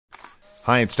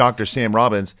Hi, it's Dr. Sam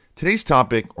Robbins. Today's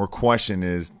topic or question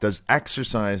is, does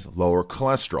exercise lower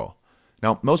cholesterol?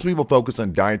 Now, most people focus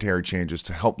on dietary changes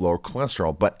to help lower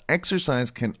cholesterol, but exercise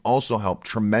can also help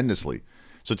tremendously.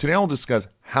 So today I'll discuss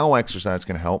how exercise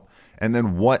can help and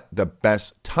then what the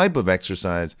best type of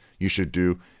exercise you should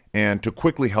do and to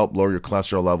quickly help lower your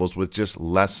cholesterol levels with just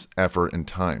less effort and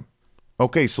time.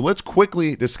 Okay, so let's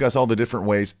quickly discuss all the different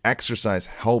ways exercise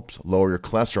helps lower your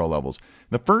cholesterol levels.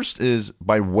 The first is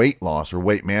by weight loss or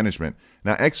weight management.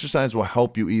 Now, exercise will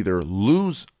help you either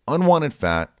lose unwanted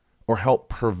fat or help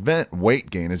prevent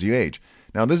weight gain as you age.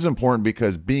 Now, this is important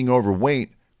because being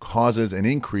overweight causes an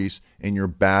increase in your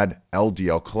bad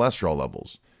LDL cholesterol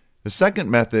levels. The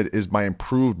second method is by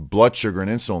improved blood sugar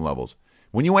and insulin levels.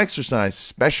 When you exercise,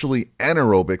 especially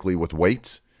anaerobically with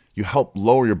weights, you help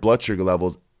lower your blood sugar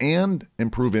levels and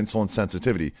improve insulin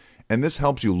sensitivity. And this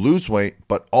helps you lose weight,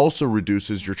 but also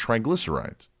reduces your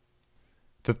triglycerides.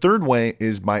 The third way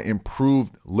is by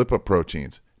improved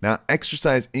lipoproteins. Now,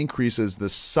 exercise increases the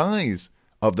size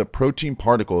of the protein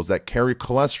particles that carry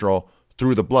cholesterol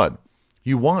through the blood.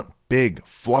 You want big,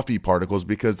 fluffy particles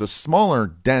because the smaller,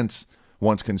 dense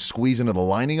ones can squeeze into the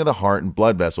lining of the heart and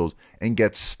blood vessels and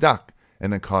get stuck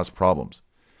and then cause problems.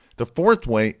 The fourth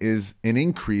way is an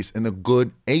increase in the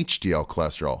good HDL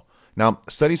cholesterol. Now,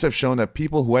 studies have shown that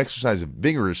people who exercise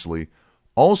vigorously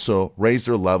also raise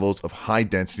their levels of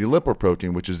high-density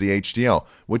lipoprotein, which is the HDL,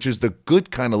 which is the good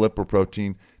kind of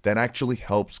lipoprotein that actually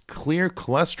helps clear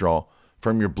cholesterol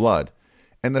from your blood.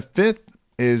 And the fifth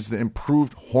is the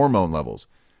improved hormone levels.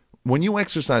 When you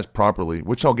exercise properly,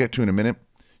 which I'll get to in a minute,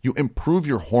 you improve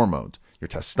your hormones. Your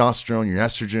testosterone, your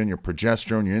estrogen, your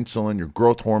progesterone, your insulin, your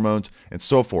growth hormones, and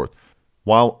so forth,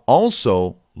 while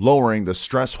also lowering the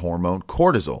stress hormone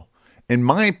cortisol. In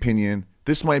my opinion,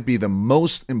 this might be the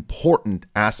most important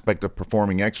aspect of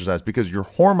performing exercise because your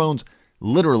hormones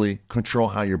literally control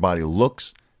how your body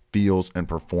looks, feels, and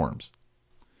performs.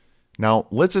 Now,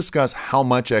 let's discuss how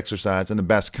much exercise and the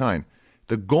best kind.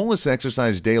 The goal is to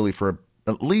exercise daily for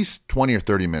at least 20 or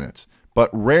 30 minutes. But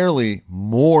rarely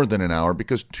more than an hour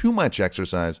because too much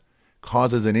exercise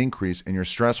causes an increase in your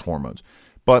stress hormones.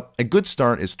 But a good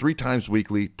start is 3 times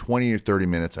weekly, 20 or 30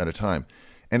 minutes at a time.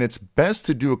 And it's best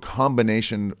to do a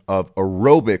combination of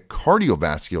aerobic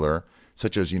cardiovascular,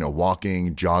 such as,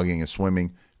 walking, jogging, and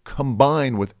swimming,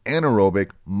 combined with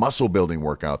anaerobic muscle building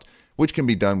workouts, which can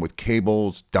be done with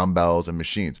cables, dumbbells, and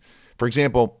machines. For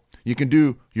example, you can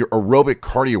do your aerobic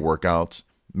cardio workouts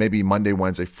maybe Monday,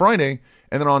 Wednesday, Friday,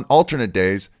 and then on alternate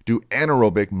days, do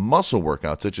anaerobic muscle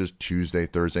workouts such as Tuesday,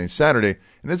 Thursday, and Saturday.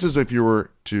 And this is if you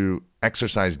were to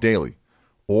exercise daily.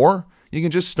 Or you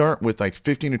can just start with like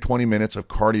 15 to 20 minutes of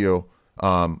cardio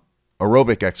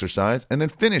aerobic exercise and then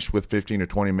finish with 15 to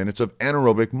 20 minutes of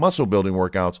anaerobic muscle building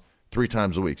workouts 3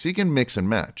 times a week. So you can mix and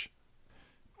match.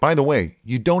 By the way,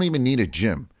 you don't even need a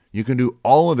gym. You can do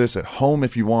all of this at home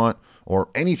if you want, or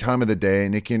any time of the day,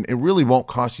 and it really won't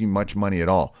cost you much money at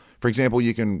all. For example,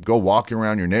 you can go walking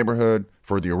around your neighborhood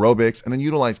for the aerobics and then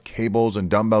utilize cables and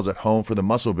dumbbells at home for the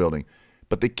muscle building.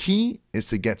 But the key is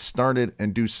to get started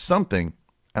and do something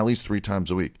at least 3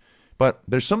 times a week. But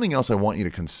there's something else I want you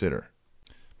to consider.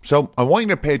 So I want you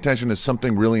to pay attention to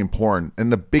something really important in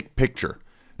the big picture.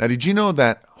 Now, did you know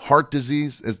that heart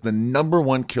disease is the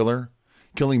 #1 killer,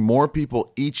 killing more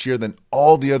people each year than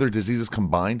all the other diseases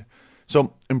combined?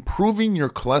 So improving your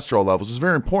cholesterol levels is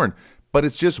very important, but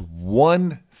it's just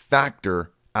one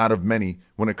factor out of many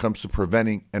when it comes to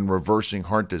preventing and reversing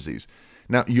heart disease.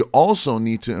 Now, you also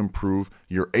need to improve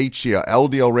your HDL,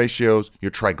 LDL ratios,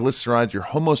 your triglycerides, your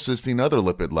homocysteine, and other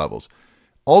lipid levels.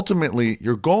 Ultimately,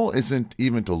 your goal isn't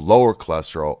even to lower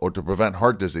cholesterol or to prevent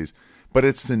heart disease, but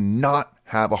it's to not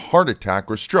have a heart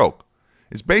attack or stroke.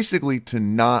 It's basically to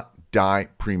not die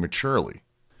prematurely.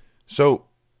 So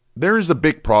there is a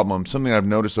big problem, something I've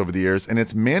noticed over the years, and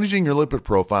it's managing your lipid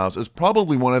profiles is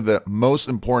probably one of the most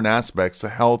important aspects to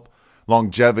health,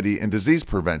 longevity, and disease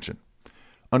prevention.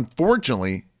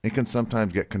 Unfortunately, it can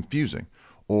sometimes get confusing,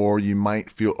 or you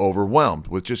might feel overwhelmed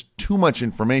with just too much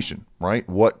information, right?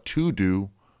 What to do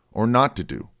or not to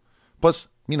do. Plus,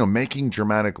 making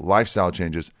dramatic lifestyle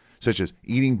changes, such as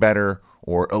eating better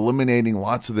or eliminating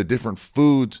lots of the different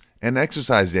foods and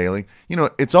exercise daily.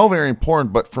 It's all very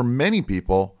important, but for many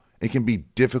people, it can be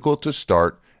difficult to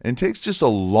start and takes just a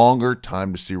longer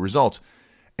time to see results.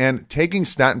 And taking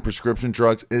statin prescription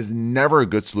drugs is never a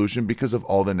good solution because of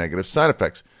all the negative side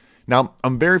effects. Now,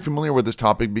 I'm very familiar with this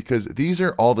topic because these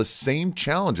are all the same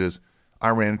challenges I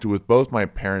ran into with both my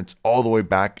parents all the way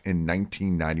back in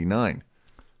 1999.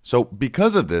 So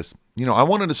because of this, I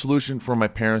wanted a solution for my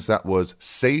parents that was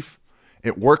safe,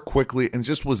 it worked quickly, and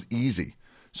just was easy.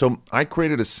 So I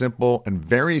created a simple and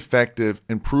very effective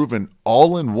and proven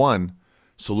all-in-one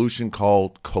solution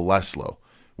called Choleslo,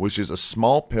 which is a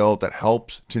small pill that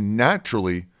helps to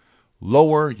naturally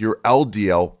lower your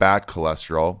LDL bad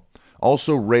cholesterol,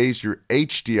 also raise your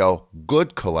HDL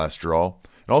good cholesterol.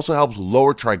 It also helps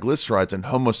lower triglycerides and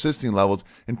homocysteine levels.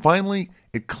 And finally,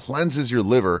 it cleanses your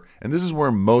liver, and this is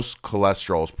where most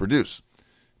cholesterol is produced.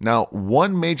 Now,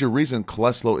 one major reason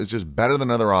Choleslo is just better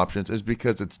than other options is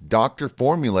because it's doctor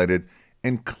formulated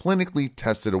and clinically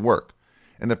tested to work.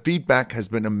 And the feedback has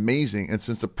been amazing. And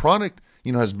since the product,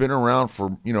 has been around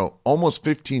for, almost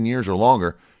 15 years or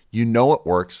longer, it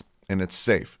works and it's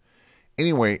safe.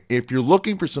 Anyway, if you're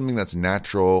looking for something that's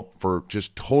natural for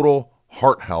just total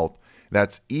heart health,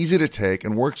 that's easy to take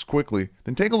and works quickly,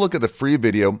 then take a look at the free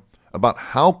video about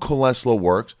how Choleslo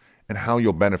works and how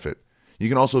you'll benefit. You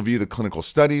can also view the clinical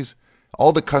studies,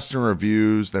 all the customer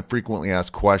reviews, that frequently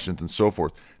asked questions, and so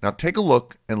forth. Now take a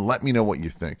look and let me know what you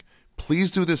think. Please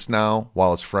do this now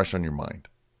while it's fresh on your mind.